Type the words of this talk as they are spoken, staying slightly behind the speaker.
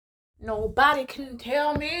Nobody can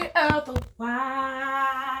tell me otherwise.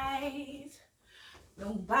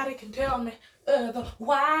 Nobody can tell me otherwise.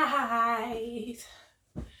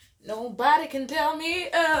 Nobody can tell me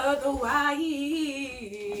otherwise.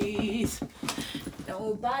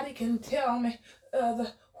 Nobody can tell me otherwise.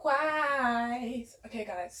 Okay,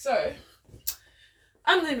 guys, so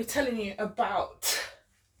I'm going to be telling you about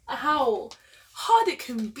how hard it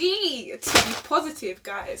can be to be positive,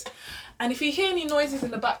 guys. And if you hear any noises in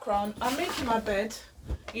the background, I'm making my bed.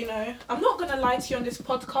 You know, I'm not gonna lie to you on this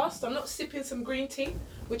podcast. I'm not sipping some green tea,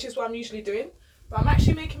 which is what I'm usually doing, but I'm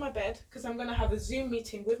actually making my bed because I'm gonna have a Zoom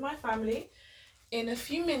meeting with my family in a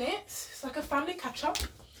few minutes. It's like a family catch up,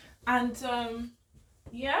 and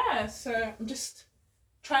yeah, so I'm just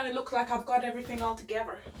trying to look like I've got everything all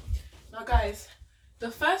together. Now, guys, the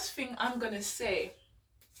first thing I'm gonna say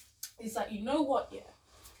is that, you know what, yeah,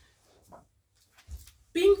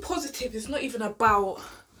 being positive is not even about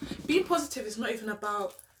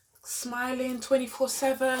smiling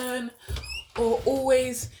 24/7 or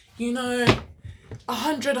always, you know,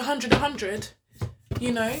 100.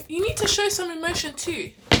 You know, you need to show some emotion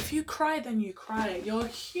too. If you cry, then you cry. You're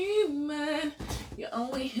human. You're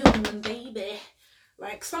only human, baby.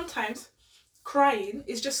 Like, sometimes crying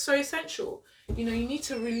is just so essential. You know, you need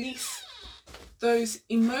to release those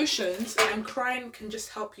emotions, and crying can just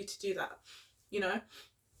help you to do that. You know,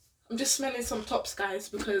 I'm just smelling some tops, guys,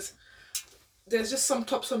 because there's just some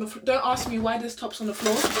tops on the floor. Don't ask me why there's tops on the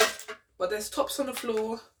floor, but there's tops on the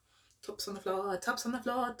floor, tops on the floor, tops on the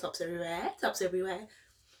floor, tops everywhere.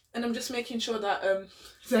 And I'm just making sure that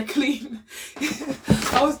they're clean.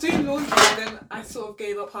 I was doing laundry and then I sort of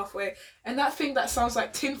gave up halfway. And that thing that sounds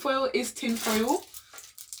like tinfoil is tinfoil.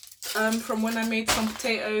 From when I made some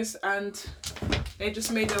potatoes and they just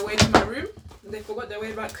made their way to my room. And they forgot their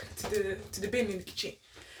way back to the bin in the kitchen.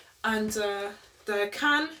 And the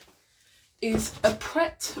can is a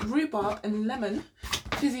Pret rhubarb and lemon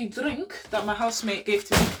fizzy drink that my housemate gave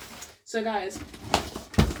to me. So, guys,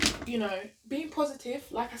 you know, being positive,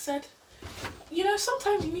 like I said, you know,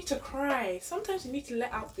 sometimes you need to cry. Sometimes you need to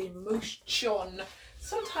let out the emotion.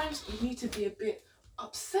 Sometimes you need to be a bit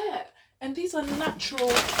upset. And these are natural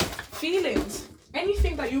feelings.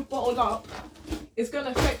 Anything that you bottle up is going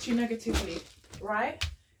to affect you negatively, right?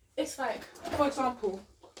 It's like, for example,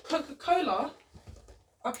 Coca-Cola.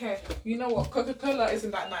 Okay, you know what? Coca-Cola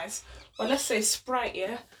isn't that nice. But let's say Sprite,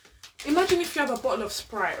 yeah? Imagine if you have a bottle of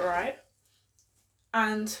Sprite, right?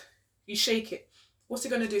 And you shake it. What's it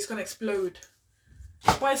going to do? It's going to explode.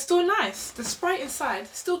 But it's still nice. The Sprite inside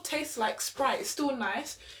still tastes like Sprite. It's still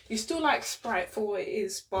nice. You still like Sprite for what it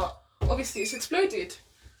is, but obviously it's exploded.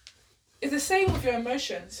 It's the same with your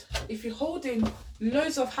emotions. If you're holding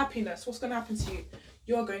loads of happiness, what's going to happen to you?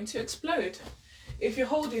 You're going to explode. If you're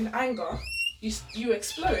holding anger, you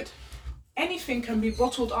explode. Anything can be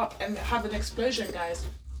bottled up and have an explosion, guys.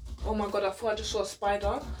 Oh my god, I thought I just saw a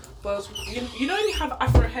spider. But you know when you have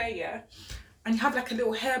afro hair, yeah? And you have like a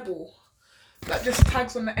little hairball that just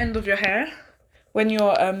tags on the end of your hair when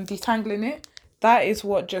you're detangling it. That is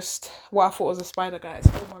what I thought was a spider, guys.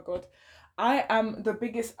 Oh my god. I am the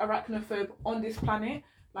biggest arachnophobe on this planet.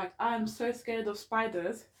 Like, I am so scared of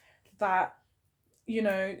spiders that, you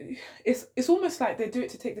know, it's almost like they do it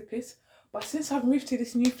to take the piss. But since I've moved to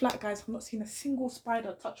this new flat, guys, I've not seen a single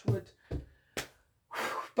spider, touch wood.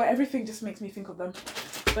 But everything just makes me think of them.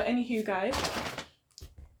 But anywho, guys,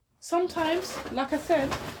 sometimes, like I said,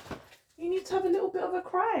 you need to have a little bit of a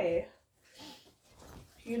cry.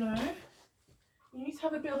 You know? You need to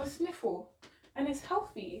have a bit of a sniffle. And it's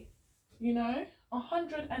healthy. You know?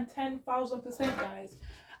 110,000%, guys.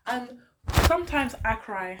 And sometimes I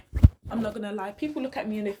cry. I'm not gonna lie. People look at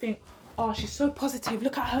me and they think, oh, she's so positive.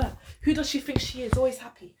 Look at her. Who does she think she is? Always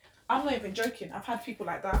happy. I'm not even joking. I've had people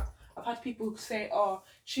like that. I've had people say, oh,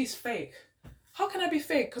 she's fake. How can I be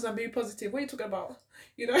fake? Because I'm being positive. What are you talking about?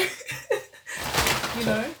 You know? You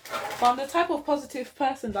know? But I'm the type of positive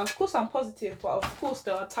person that, of course, I'm positive, but of course,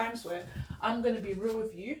 there are times where I'm going to be real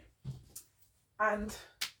with you. And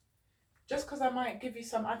just because I might give you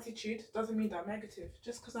some attitude doesn't mean that I'm negative.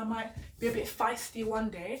 Just because I might be a bit feisty one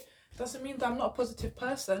day doesn't mean that I'm not a positive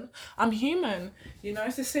person. I'm human. You know,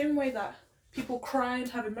 it's the same way that people cry and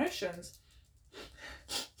have emotions.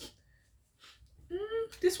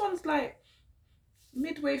 This one's like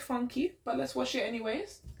midway funky, but let's wash it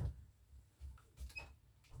anyways.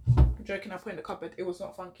 I'm joking, I put it in the cupboard. It was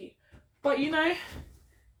not funky. But you know,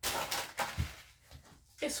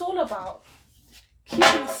 it's all about keeping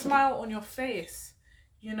a smile on your face,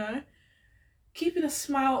 you know? Keeping a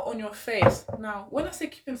smile on your face. Now, when I say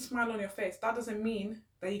keeping a smile on your face, that doesn't mean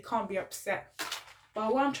that you can't be upset.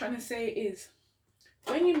 But what I'm trying to say is,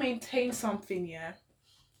 when you maintain something, yeah,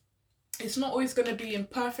 it's not always going to be in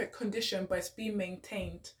perfect condition, but it's being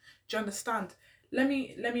maintained. Do you understand? Let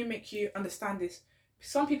me make you understand this.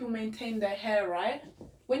 Some people maintain their hair, right?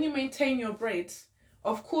 When you maintain your braids,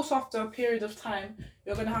 of course, after a period of time,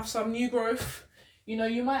 you're gonna have some new growth. You know,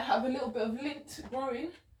 you might have a little bit of lint growing.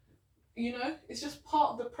 You know, it's just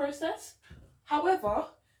part of the process. However,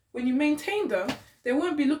 when you maintain them, they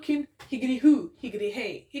won't be looking higgity hoo, higgity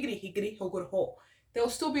hey, higgity higgity hogger ho. They'll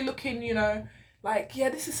still be looking, you know, like, yeah,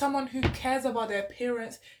 this is someone who cares about their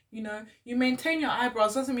appearance. You know, you maintain your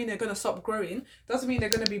eyebrows doesn't mean they're gonna stop growing. Doesn't mean they're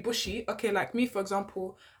gonna be bushy. Okay, like me, for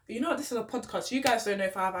example, you know, this is a podcast. You guys don't know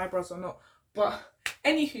if I have eyebrows or not. But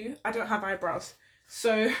anywho, I don't have eyebrows.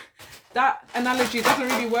 So that analogy doesn't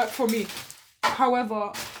really work for me.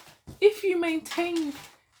 However, if you maintain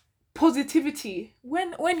positivity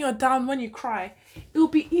when you're down, when you cry, it will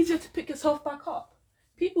be easier to pick yourself back up.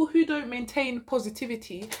 People who don't maintain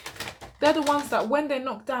positivity, they're the ones that when they're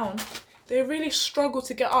knocked down, they really struggle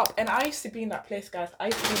to get up. And I used to be in that place, guys. I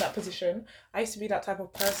used to be in that position. I used to be that type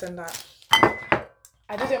of person that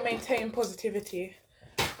I didn't maintain positivity.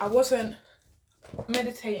 I wasn't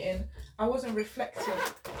meditating. I wasn't reflecting.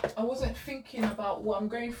 I wasn't thinking about what I'm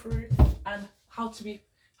going through and how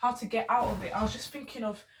to get out of it. I was just thinking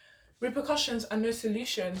of repercussions and no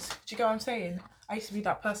solutions. Do you get what I'm saying? I used to be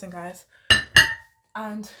that person, guys.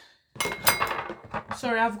 And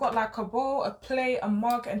sorry, I've got like a bowl, a plate, a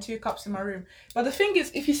mug, and 2 cups in my room. But the thing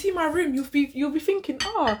is, if you see my room, you'll be thinking,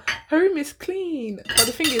 oh, her room is clean. But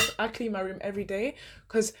the thing is, I clean my room every day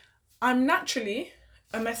because I'm naturally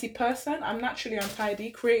a messy person. I'm naturally untidy.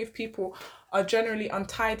 Creative people are generally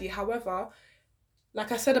untidy. However,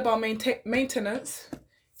 like I said about maintenance,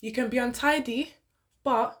 you can be untidy,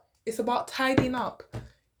 but it's about tidying up.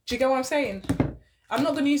 Do you get what I'm saying? I'm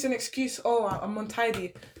not going to use an excuse, oh, I'm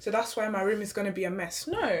untidy, so that's why my room is going to be a mess.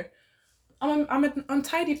 No, I'm an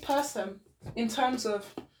untidy person in terms of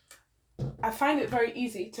I find it very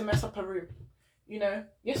easy to mess up a room. You know,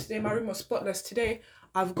 yesterday my room was spotless. Today,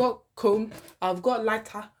 I've got comb, I've got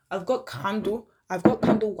lighter, I've got candle, I've got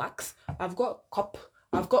candle wax, I've got cup,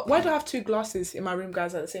 I've got... Why do I have 2 glasses in my room,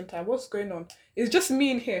 guys, at the same time? What's going on? It's just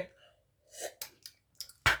me in here.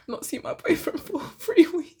 Not seen my boyfriend for 3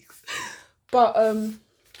 weeks. But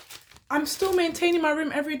I'm still maintaining my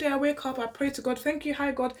room every day. I wake up, I pray to God. Thank you,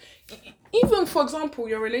 hi God. Even, for example,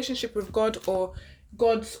 your relationship with God or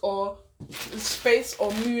gods or space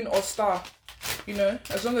or moon or star, you know,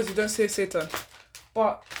 as long as you don't say Satan.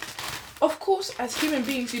 But of course, as human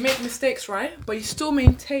beings, you make mistakes, right? But you still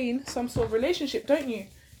maintain some sort of relationship, don't you?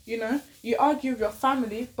 You know, you argue with your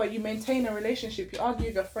family, but you maintain a relationship. You argue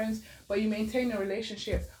with your friends, but you maintain a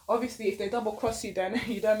relationship. Obviously, if they double cross you, then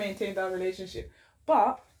you don't maintain that relationship.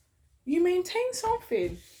 But you maintain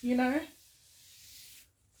something, you know?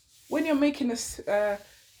 When you're making this,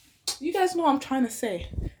 you guys know what I'm trying to say.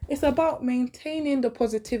 It's about maintaining the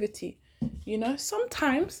positivity, you know?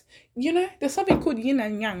 Sometimes, you know, there's something called yin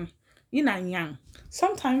and yang. Yin and yang.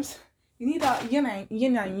 Sometimes you need that yin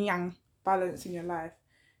and yang balance in your life,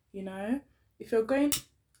 you know? If you're going...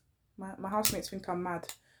 My housemates think I'm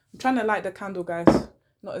mad. I'm trying to light the candle, guys.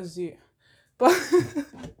 Not a zoo. But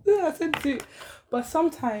I said zoo. But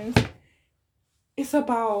sometimes it's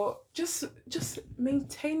about just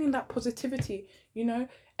maintaining that positivity, you know?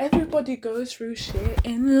 Everybody goes through shit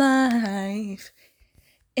in life.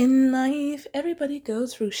 In life, everybody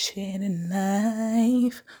goes through shit in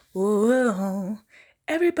life. Whoa.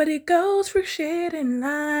 Everybody goes through shit in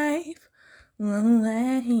life.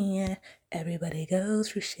 Oh, yeah. Everybody goes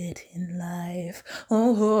through shit in life.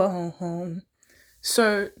 Oh.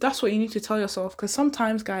 So that's what you need to tell yourself. Because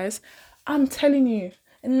sometimes, guys, I'm telling you,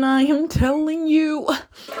 and I am telling you,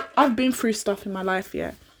 I've been through stuff in my life,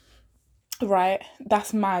 yeah. Right?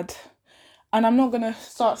 That's mad. And I'm not going to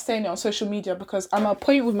start saying it on social media because I'm at a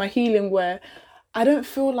point with my healing where I don't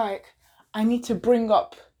feel like I need to bring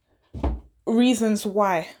up reasons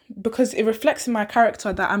why, because it reflects in my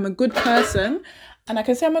character that I'm a good person, and I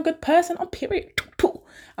can say I'm a good person on period.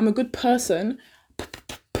 I'm a good person.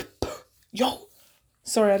 Yo,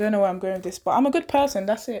 sorry, I don't know where I'm going with this, but I'm a good person.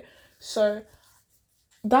 That's it. So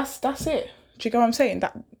that's it. Do you get what I'm saying?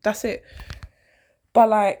 That's it. But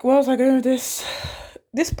like, where was I going with this?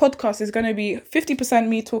 This podcast is going to be 50%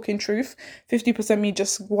 me talking truth, 50% me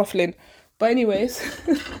just waffling. But anyways,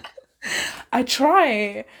 I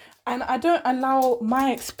try, and I don't allow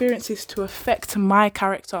my experiences to affect my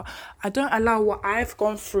character. I don't allow what I've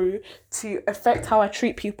gone through to affect how I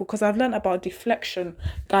treat people, because I've learned about deflection,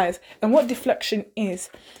 guys. And what deflection is,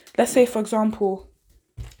 let's say, for example,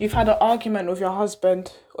 you've had an argument with your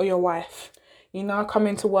husband or your wife. You now come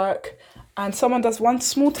into work and someone does one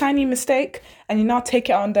small tiny mistake and you now take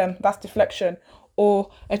it on them. That's deflection. Or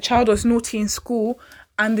a child was naughty in school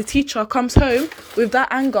and the teacher comes home with that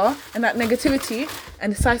anger and that negativity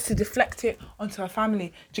and decides to deflect it onto her family.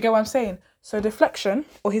 Do you get what I'm saying? So deflection,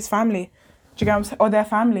 or his family. Do you get what I'm saying? Or their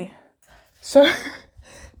family. So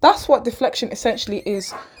that's what deflection essentially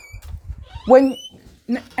is. When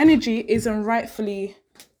energy isn't rightfully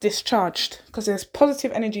discharged, because there's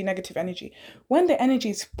positive energy, negative energy. When the energy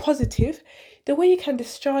is positive, the way you can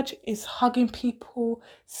discharge is hugging people,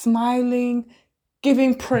 smiling,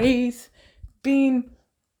 giving praise, being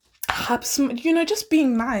just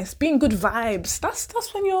being nice, being good vibes.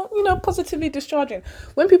 That's when you're positively discharging.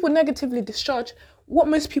 When people negatively discharge, what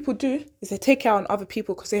most people do is they take it out on other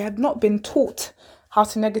people because they had not been taught how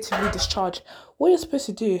to negatively discharge. What you're supposed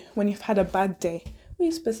to do when you've had a bad day? What are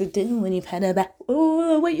you supposed to do when you've had a bad?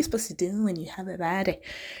 Oh, what are you supposed to do when you have a bad day?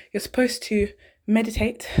 You're supposed to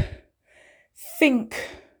meditate, think,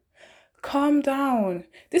 calm down.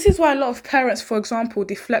 This is why a lot of parents, for example,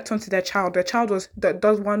 deflect onto their child. Their child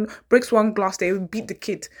breaks one glass, they will beat the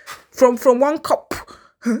kid from one cup.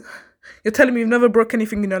 You're telling me you've never broke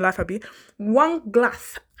anything in your life, Abby? One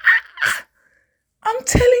glass. I'm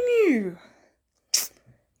telling you.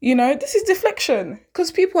 This is deflection because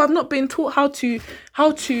people have not been taught how to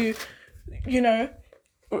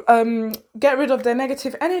get rid of their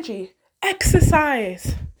negative energy.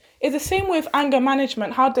 Exercise. It's the same with anger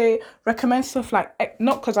management. How they recommend stuff like,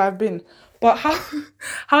 not because I've been, but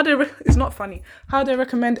it's not funny. How they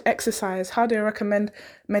recommend exercise, how they recommend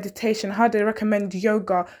meditation, how they recommend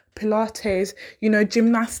yoga, Pilates,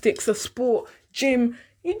 gymnastics, a sport, gym.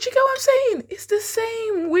 Do you get what I'm saying? It's the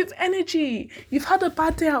same with energy. You've had a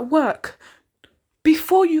bad day at work.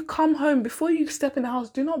 Before you come home, before you step in the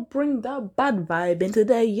house, do not bring that bad vibe into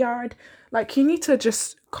the yard. You need to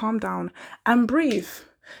just calm down and breathe.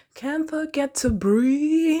 Can't forget to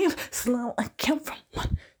breathe. Slow, I count from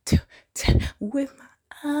 1 to 10 with my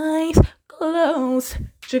eyes closed.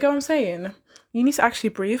 Do you get what I'm saying? You need to actually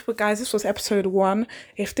breathe. But guys, this was episode 1.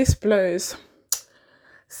 If this blows,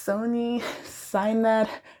 Sony, sign that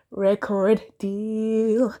record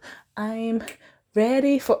deal. I'm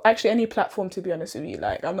ready for actually any platform, to be honest with you.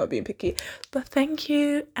 I'm not being picky. But thank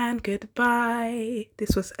you and goodbye.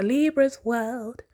 This was A Libra's World.